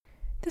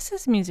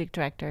This is music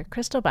director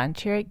Crystal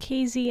Bunch here at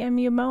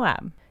KZMU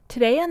Moab.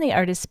 Today on The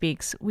Artist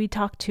Speaks, we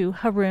talk to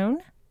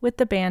Haroon with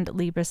the band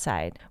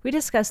Libricide. We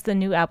discussed the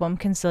new album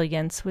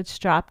Consilience, which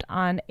dropped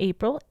on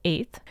April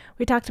 8th.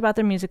 We talked about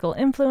their musical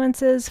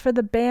influences for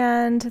the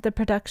band, the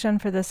production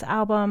for this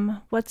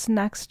album, what's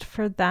next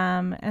for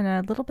them, and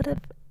a little bit of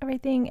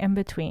everything in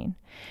between.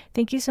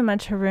 Thank you so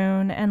much,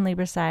 Haroon and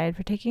Libricide,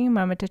 for taking a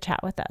moment to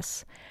chat with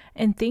us.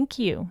 And thank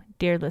you,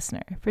 dear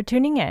listener, for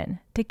tuning in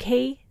to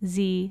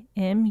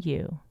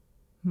KZMU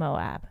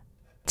Moab.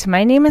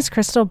 My name is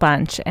Crystal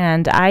Bunch,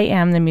 and I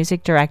am the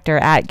music director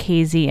at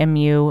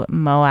KZMU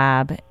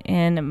Moab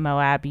in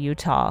Moab,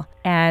 Utah.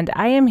 And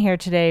I am here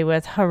today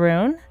with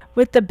Haroon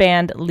with the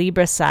band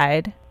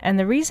Libricide. And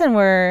the reason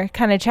we're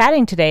kind of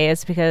chatting today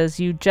is because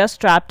you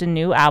just dropped a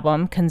new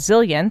album,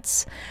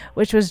 Consilience,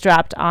 which was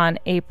dropped on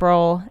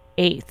April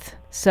 8th.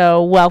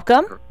 So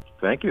welcome.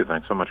 Thank you.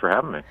 Thanks so much for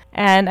having me.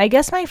 And I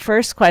guess my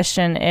first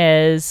question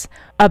is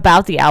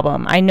about the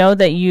album. I know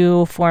that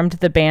you formed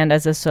the band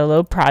as a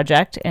solo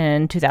project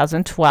in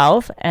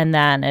 2012, and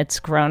then it's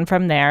grown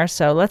from there.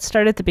 So let's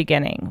start at the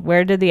beginning.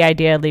 Where did the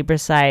idea of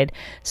Libricide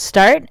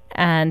start,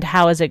 and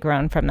how has it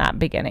grown from that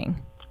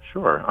beginning?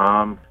 Sure.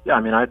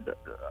 I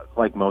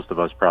like most of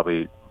us,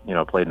 probably,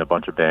 played in a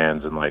bunch of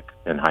bands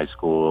in high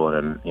school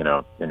and, in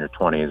your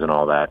 20s and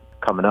all that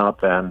coming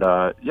up. And,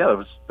 that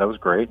was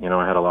great.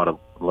 I had a lot of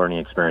learning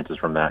experiences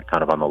from that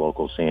kind of on the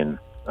local scene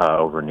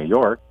over in New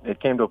York. It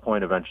came to a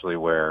point eventually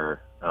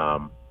where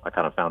I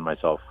kind of found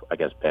myself, I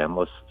guess,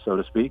 bandless, so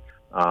to speak.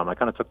 I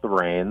kind of took the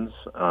reins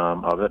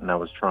of it, and I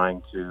was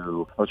trying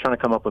to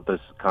come up with this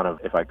kind of,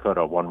 if I could,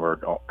 a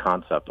one-word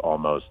concept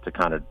almost to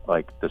kind of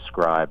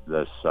describe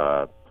this,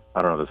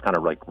 this kind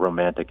of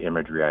romantic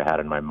imagery I had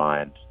in my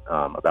mind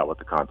about what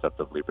the concept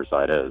of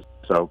Libricide is.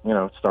 So,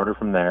 it started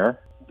from there.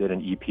 Did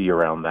an EP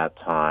around that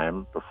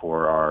time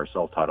before our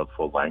self-titled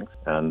full length.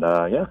 And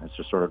it's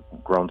just sort of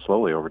grown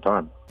slowly over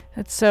time.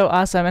 That's so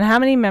awesome. And how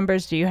many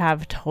members do you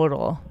have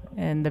total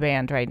in the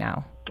band right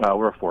now?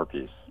 We're a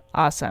 4-piece.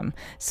 Awesome.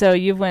 So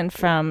you went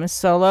from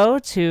solo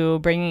to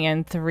bringing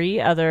in 3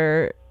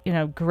 other,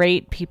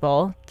 great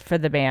people for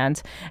the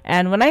band.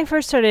 And when I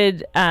first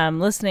started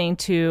listening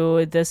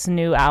to this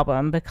new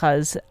album,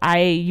 because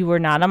you were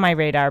not on my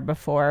radar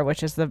before,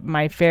 which is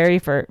my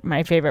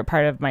favorite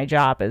part of my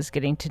job is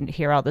getting to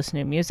hear all this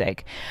new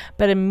music.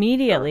 But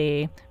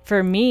immediately,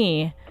 for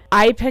me,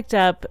 I picked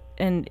up,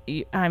 and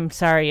I'm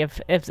sorry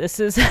if this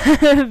is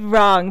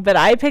wrong, but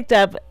I picked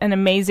up an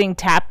amazing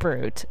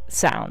Taproot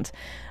sound.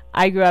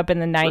 I grew up in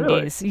the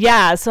 90s. Really?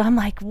 Yeah, so I'm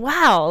like,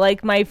 wow,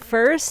 my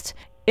first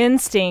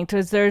instinct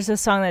was there's a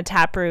song that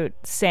Taproot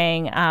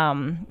sang,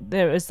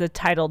 there was the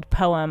titled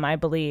poem, I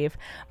believe,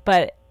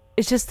 but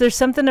it's just there's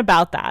something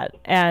about that.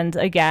 And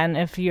again,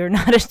 if you're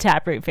not a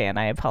Taproot fan,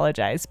 I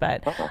apologize,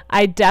 but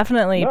I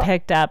definitely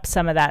picked up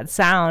some of that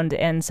sound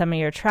in some of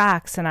your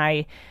tracks, and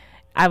I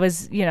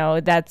was,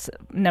 that's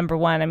number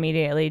one,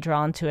 immediately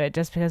drawn to it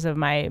just because of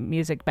my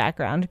music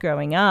background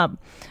growing up.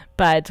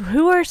 But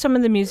who are some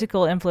of the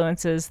musical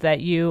influences that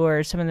you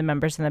or some of the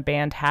members in the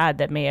band had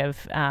that may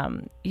have,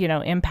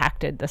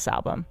 impacted this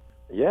album?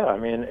 Yeah,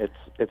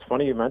 it's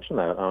funny you mentioned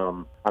that.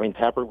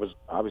 Taproot was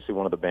obviously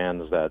one of the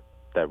bands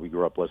that we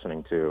grew up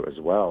listening to as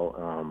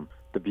well.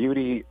 The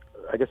beauty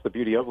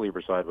of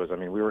Libricide was,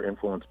 we were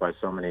influenced by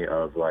so many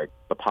of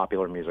the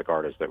popular music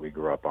artists that we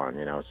grew up on,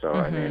 So,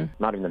 Mm-hmm.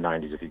 Not even the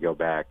 90s, if you go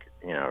back,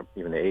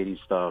 even the 80s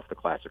stuff, the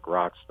classic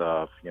rock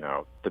stuff,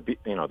 the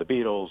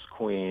Beatles,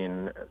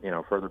 Queen,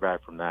 further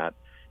back from that.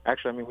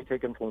 Actually, we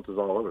take influences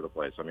all over the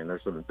place.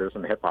 There's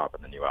some hip hop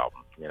in the new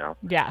album,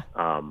 Yeah.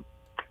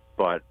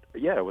 But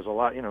yeah, it was a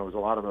lot, it was a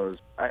lot of those.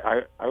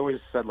 I always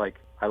said,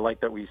 I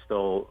like that we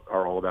still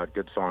are all about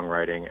good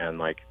songwriting and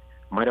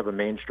might have a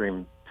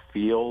mainstream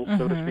feel,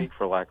 so to speak,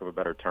 for lack of a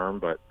better term,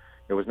 but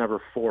it was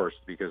never forced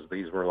because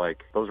these were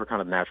those were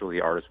kind of naturally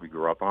the artists we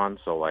grew up on.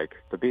 So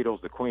the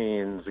Beatles, the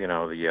Queens,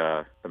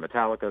 the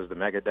Metallicas, the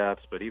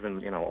Megadeths, but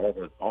even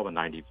all the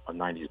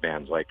 90s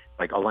bands like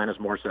Alanis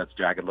Morissette's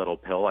Jagged Little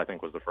Pill, I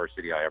think was the first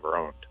CD I ever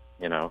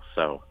owned.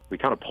 So we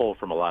kind of pull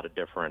from a lot of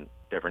different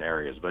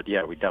areas, but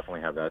yeah, we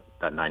definitely have that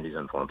 90s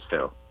influence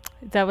too.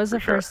 That was the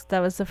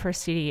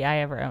first CD I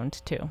ever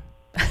owned too.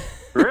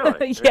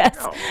 Really?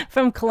 Yes,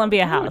 from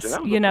Columbia House.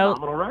 That was a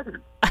phenomenal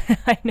record.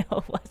 I know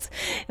it was.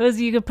 It was,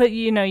 you could put,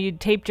 you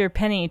taped your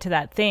penny to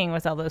that thing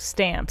with all those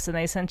stamps, and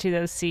they sent you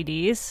those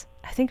CDs.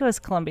 I think it was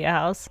Columbia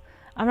House.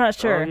 I'm not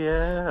sure. Oh,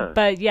 yeah.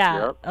 But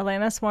yeah, yep.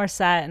 Alanis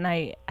Morissette, and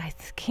I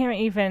can't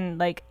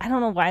even, I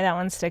don't know why that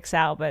one sticks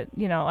out, but,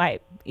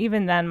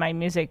 even then my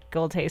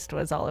musical taste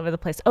was all over the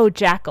place. Oh,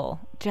 Jackal.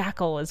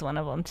 Jackal was one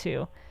of them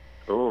too.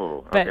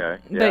 Oh,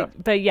 okay.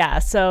 But yeah,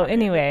 so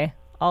anyway,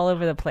 all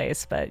over the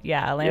place. But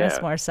yeah, Alanis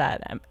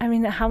Morissette.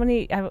 How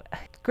many...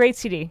 Great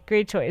CD,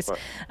 great choice.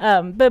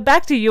 But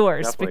back to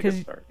yours,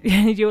 because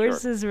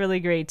yours is really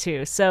great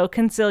too. So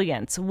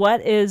Consilience,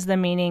 what is the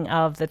meaning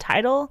of the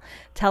title?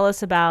 Tell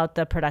us about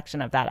the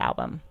production of that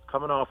album.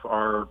 Coming off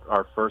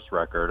our first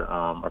record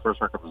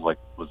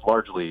was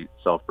largely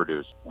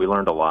self-produced. We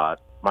learned a lot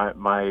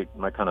my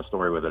kind of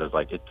story with it is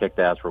like it kicked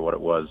ass for what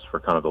it was for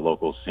kind of the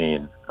local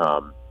scene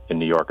in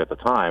New York at the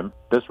time.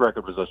 This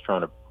record was us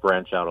trying to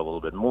branch out a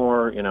little bit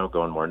more,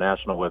 going more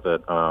national with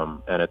it,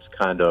 and it's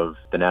kind of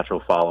the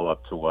natural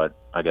follow-up to what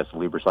I guess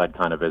Libricide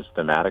kind of is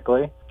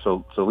thematically.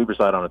 So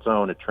Libricide on its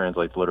own, it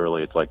translates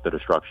literally, it's like the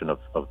destruction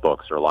of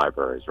books or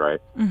libraries,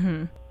 right?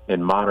 Mm-hmm.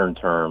 In modern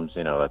terms,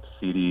 that's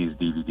CDs,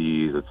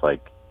 DVDs, it's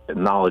like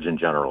knowledge in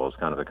general is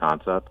kind of the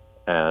concept.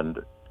 And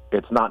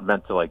it's not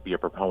meant to like be a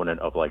proponent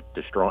of like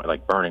destroying,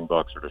 like burning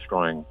books or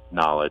destroying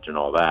knowledge and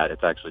all that.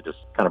 It's actually just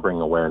kind of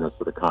bringing awareness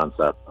to the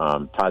concept.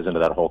 Ties into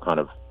that whole kind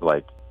of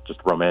like just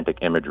romantic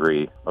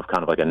imagery of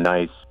kind of like a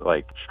nice,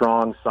 like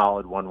strong,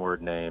 solid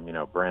one-word name,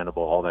 brandable,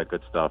 all that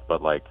good stuff,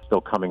 but like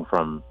still coming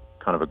from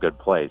kind of a good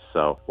place.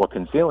 So what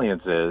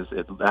Consilience is,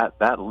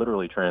 that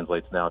literally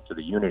translates now to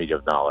the unity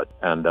of knowledge.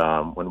 And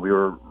when we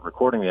were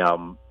recording the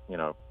album,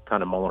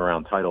 kind of mulling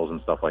around titles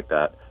and stuff like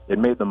that, it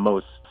made the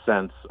most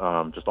sense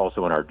just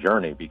also in our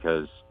journey,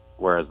 because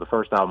whereas the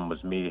first album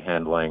was me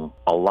handling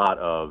a lot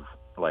of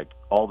like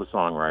all the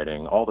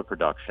songwriting, all the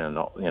production,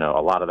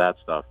 a lot of that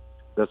stuff,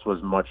 this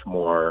was much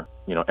more,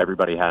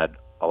 everybody had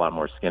a lot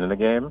more skin in the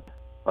game.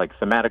 Like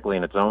thematically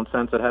in its own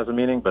sense it has a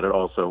meaning, but it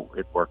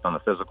worked on the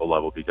physical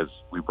level because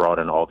we brought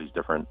in all these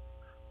different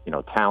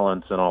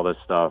talents and all this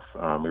stuff.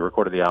 We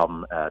recorded the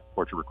album at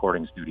Portrait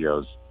Recording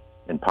Studios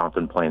in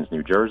Pompton Plains,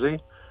 New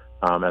Jersey.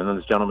 And then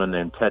this gentleman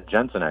named Ted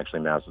Jensen actually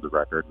mastered the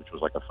record, which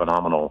was like a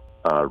phenomenal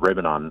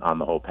ribbon on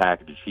the whole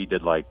package. He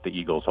did like the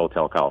Eagles'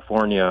 Hotel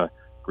California,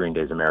 Green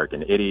Day's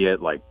American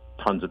Idiot, like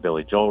tons of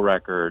Billy Joel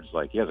records.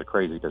 Like he has a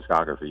crazy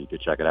discography. You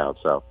could check it out.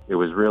 So it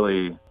was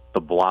really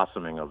the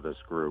blossoming of this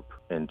group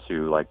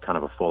into like kind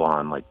of a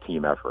full-on like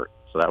team effort.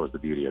 So that was the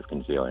beauty of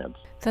Consilience.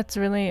 That's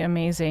really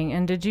amazing.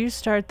 And did you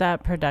start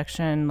that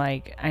production,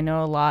 like, I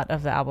know a lot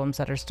of the albums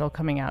that are still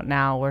coming out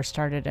now were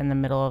started in the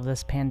middle of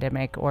this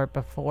pandemic or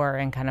before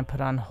and kind of put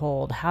on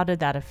hold. How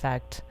did that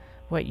affect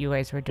what you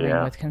guys were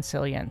doing with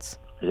Consilience?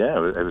 Yeah,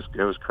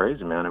 it was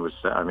crazy, man. It was,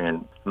 I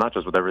mean, not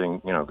just with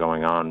everything,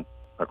 going on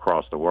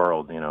across the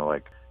world,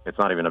 like, it's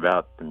not even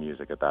about the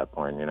music at that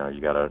point. You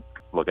got to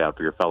look out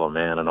for your fellow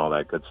man and all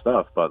that good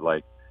stuff. But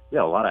like,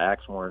 yeah, a lot of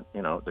acts weren't,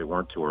 they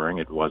weren't touring.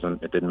 It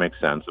didn't make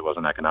sense. It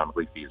wasn't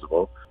economically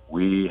feasible.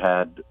 We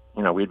had,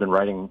 we'd been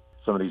writing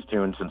some of these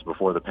tunes since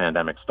before the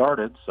pandemic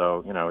started.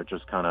 So, it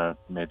just kind of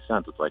made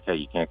sense. It's like, hey,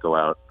 you can't go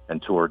out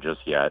and tour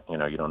just yet.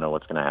 You don't know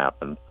what's going to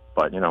happen.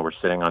 But, we're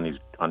sitting on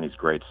these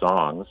great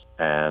songs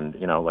and,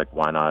 like,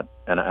 why not?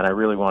 And I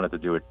really wanted to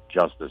do it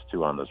justice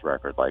too on this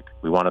record. Like,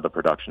 we wanted the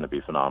production to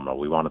be phenomenal.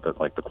 We wanted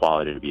the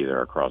quality to be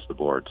there across the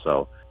board.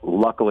 So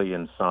luckily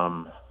in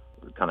some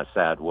kind of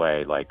sad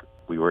way, like,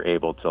 we were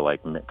able to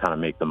like kind of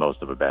make the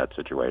most of a bad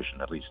situation,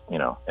 at least, in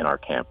our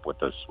camp with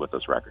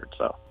this record.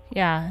 So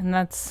yeah, and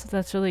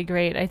that's really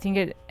great. I think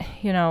it,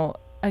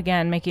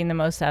 again, making the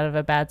most out of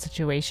a bad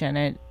situation,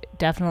 it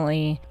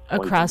definitely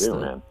across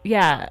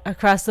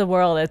the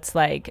world, it's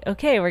like,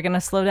 okay, we're going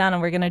to slow down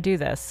and we're going to do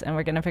this and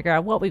we're going to figure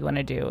out what we want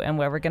to do and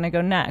where we're going to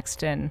go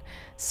next. And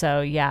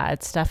so, yeah,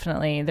 it's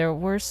definitely, there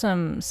were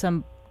some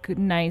good,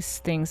 nice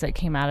things that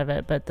came out of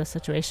it, but the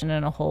situation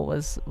in a whole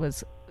was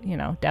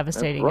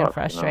devastating and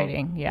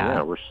frustrating.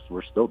 Yeah,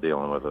 we're still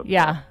dealing with it.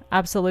 Yeah,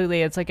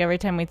 absolutely. It's like every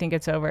time we think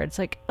it's over, it's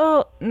like,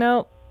 oh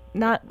no,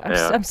 not.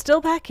 I'm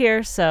still back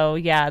here. So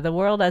yeah, the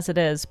world as it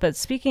is. But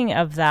speaking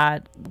of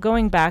that,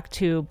 going back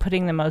to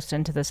putting the most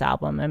into this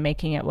album and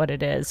making it what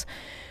it is.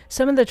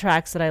 Some of the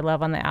tracks that I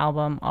love on the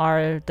album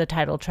are the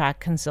title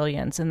track,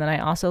 Consilience, and then I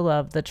also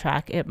love the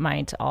track, It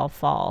Might All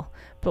Fall.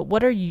 But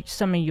what are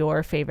some of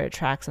your favorite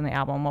tracks on the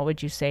album? What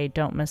would you say,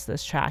 don't miss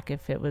this track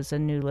if it was a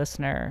new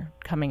listener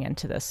coming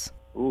into this?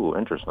 Ooh,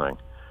 interesting.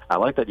 I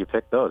like that you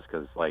picked those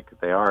because, like,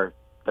 they're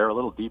a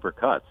little deeper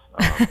cuts.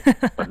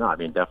 But no, I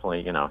mean,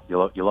 definitely,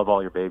 you love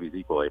all your babies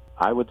equally.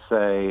 I would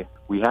say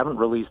we haven't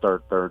released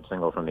our third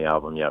single from the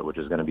album yet, which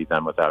is going to be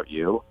Them Without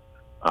You.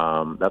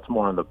 That's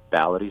more on the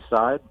ballady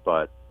side,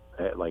 but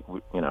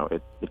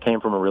it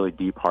came from a really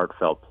deep,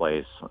 heartfelt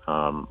place.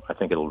 I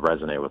think it'll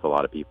resonate with a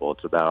lot of people.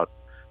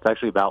 It's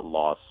actually about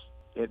loss.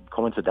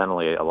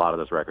 Coincidentally, a lot of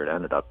this record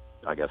ended up,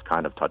 I guess,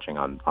 kind of touching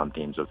on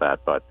themes of that,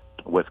 but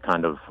with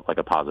kind of like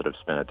a positive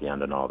spin at the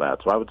end and all that.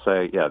 So I would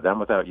say, yeah, Them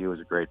Without You is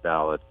a great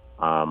ballad.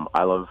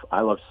 I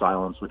love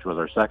Silence, which was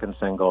our second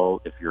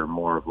single. If you're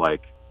more of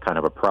like kind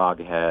of a prog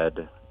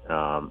head,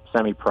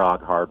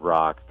 semi-prog, hard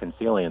rock,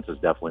 Consilience is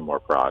definitely more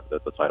prog,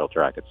 the title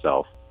track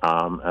itself.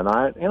 And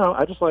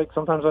I just like,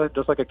 sometimes I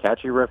just like a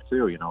catchy riff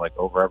too, like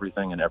Over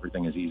Everything and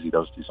Everything Is Easy.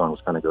 Those two songs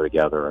kind of go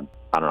together. And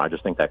I don't know, I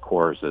just think that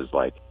chorus is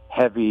like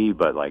heavy,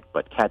 but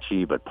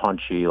catchy, but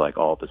punchy, like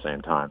all at the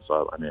same time.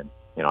 So, I mean,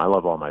 I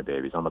love all my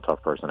babies. I'm a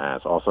tough person to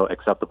ask. Also,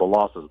 Acceptable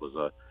Losses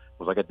was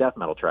like a death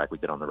metal track we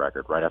did on the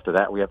record. Right after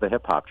that, we have the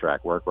hip hop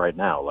track, Work Right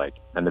Now.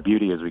 And the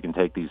beauty is we can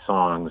take these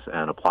songs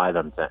and apply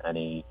them to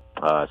any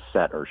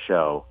set or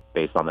show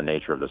based on the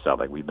nature of the set.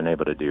 Like we've been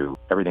able to do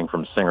everything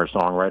from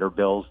singer-songwriter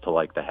bills to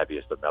like the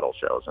heaviest of metal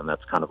shows, and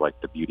that's kind of like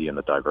the beauty and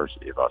the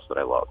diversity of us that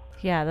I love.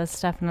 Yeah, that's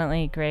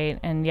definitely great.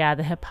 And yeah,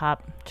 the hip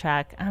hop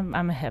track.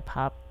 I'm a hip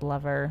hop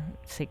lover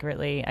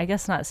secretly. I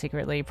guess not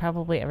secretly.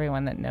 Probably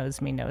everyone that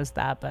knows me knows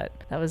that, but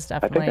that was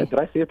definitely. Did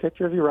I see a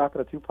picture of you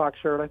rocking a Tupac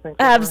shirt? I think.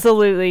 Somewhere?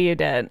 Absolutely, you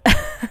did.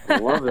 I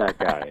love that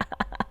guy.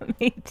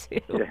 Me too.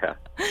 Yeah.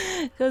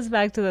 Goes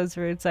back to those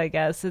roots, I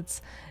guess.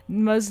 It's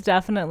most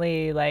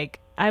definitely like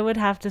I would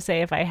have to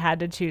say if I had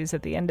to choose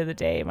at the end of the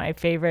day, my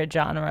favorite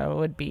genre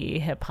would be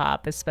hip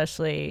hop,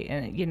 especially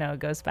it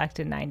goes back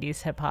to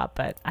 90s hip hop,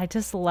 but I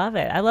just love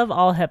it. I love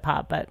all hip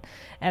hop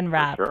and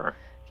rap. For sure.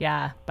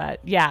 Yeah,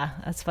 but yeah,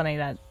 that's funny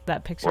that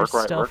picture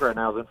still. Work right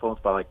now is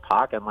influenced by like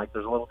Pac, and like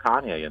there's a little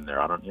Kanye in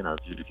there. I don't,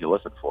 if you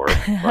listen for it.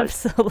 Like,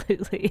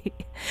 absolutely.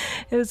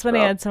 It was funny.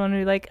 I had someone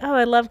be like, "Oh,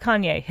 I love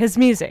Kanye. His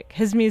music,"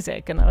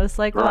 and I was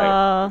like,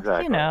 right,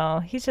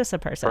 exactly. He's just a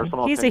person.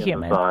 Personal he's a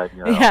human. Aside,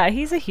 Yeah,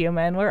 he's a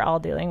human. We're all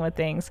dealing with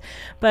things.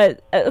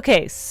 But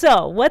okay,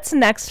 so what's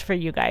next for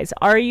you guys?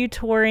 Are you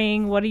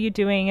touring? What are you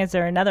doing? Is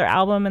there another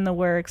album in the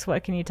works?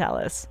 What can you tell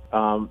us?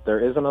 There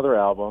is another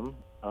album.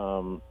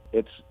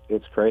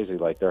 It's crazy.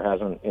 Like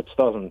has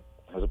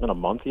it been a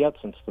month yet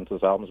since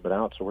this album's been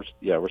out? So we're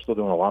still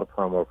doing a lot of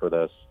promo for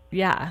this.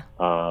 Yeah.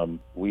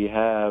 We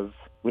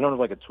don't have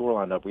like a tour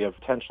lined up. We have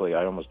potentially,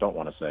 I almost don't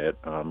want to say it.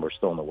 We're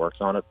still in the works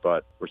on it,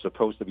 but we're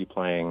supposed to be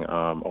playing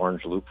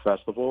Orange Loop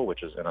Festival,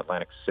 which is in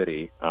Atlantic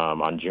City,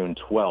 on June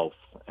 12th,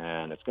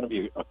 and it's going to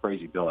be a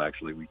crazy bill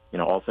actually.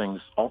 All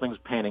things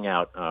panning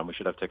out. We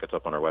should have tickets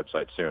up on our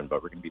website soon,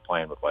 but we're going to be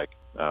playing with like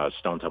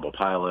Stone Temple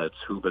Pilots,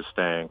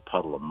 Hoobastank,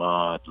 Puddle of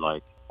Mud,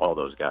 like all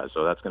those guys.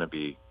 So that's going to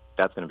be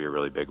a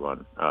really big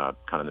one, kind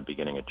of in the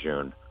beginning of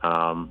June.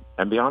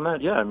 And beyond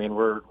that, yeah, I mean,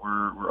 we're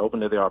open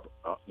to the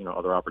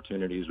other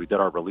opportunities. We did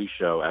our release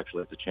show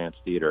actually at the Chance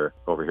Theater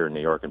over here in New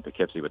York in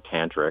Poughkeepsie with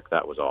Tantric.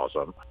 That was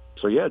awesome.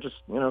 So yeah, just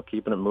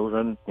keeping it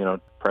moving.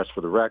 Press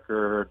for the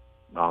record,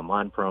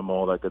 online promo,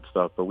 all that good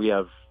stuff. But we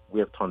have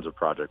tons of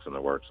projects in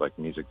the works, like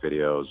music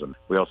videos, and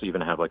we also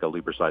even have like a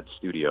Libraside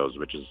Studios,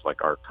 which is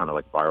like our kind of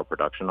like viral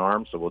production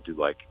arm. So we'll do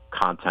like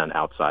content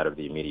outside of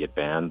the immediate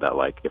band that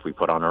like if we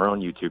put on our own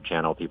YouTube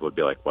channel, people would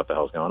be like, "What the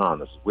hell's going on?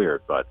 This is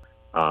weird." But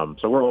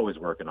so we're always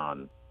working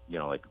on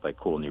like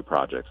cool new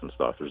projects and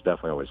stuff. There's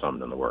definitely always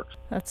something in the works.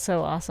 That's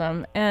so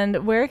awesome.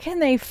 And where can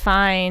they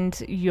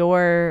find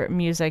your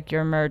music,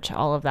 your merch,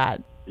 all of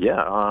that?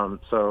 Yeah.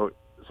 So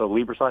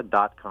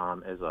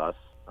Libraside.com is us.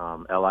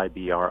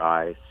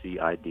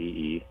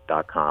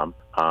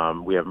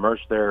 LIBRICIDE.com. We have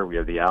merch there. We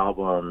have the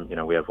album.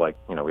 We have we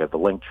have the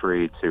link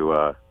tree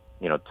to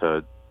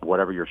to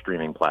whatever your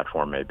streaming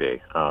platform may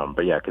be.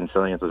 But yeah,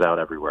 Consilience is out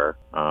everywhere.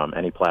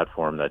 Any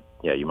platform that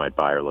you might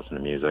buy or listen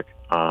to music.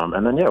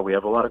 And then we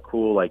have a lot of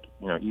cool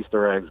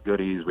Easter eggs,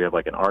 goodies. We have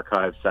like an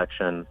archive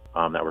section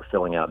that we're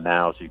filling out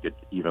now, so you could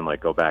even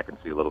like go back and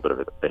see a little bit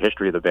of the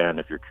history of the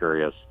band if you're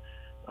curious.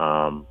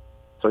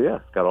 So yeah,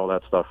 got all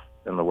that stuff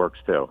in the works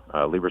too.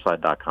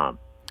 Libraside.com.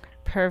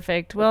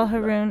 Perfect. Well,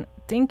 Haroon,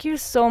 thank you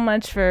so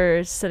much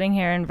for sitting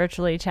here and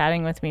virtually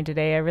chatting with me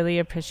today. I really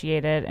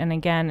appreciate it. And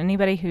again,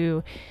 anybody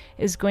who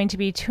is going to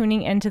be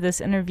tuning into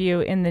this interview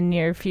in the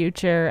near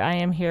future, I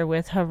am here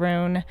with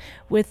Haroon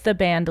with the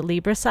band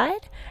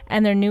Libraside,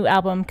 and their new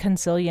album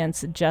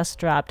Consilience just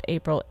dropped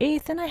April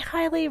 8th, and I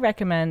highly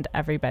recommend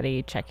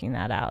everybody checking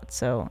that out.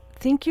 So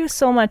thank you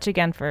so much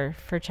again for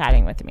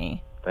chatting with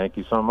me. Thank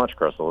you so much,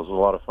 Crystal. This was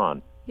a lot of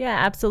fun. Yeah,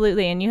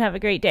 absolutely. And you have a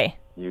great day.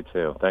 You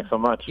too. Thanks so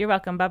much. You're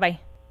welcome. Bye-bye.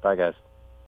 Bye, guys.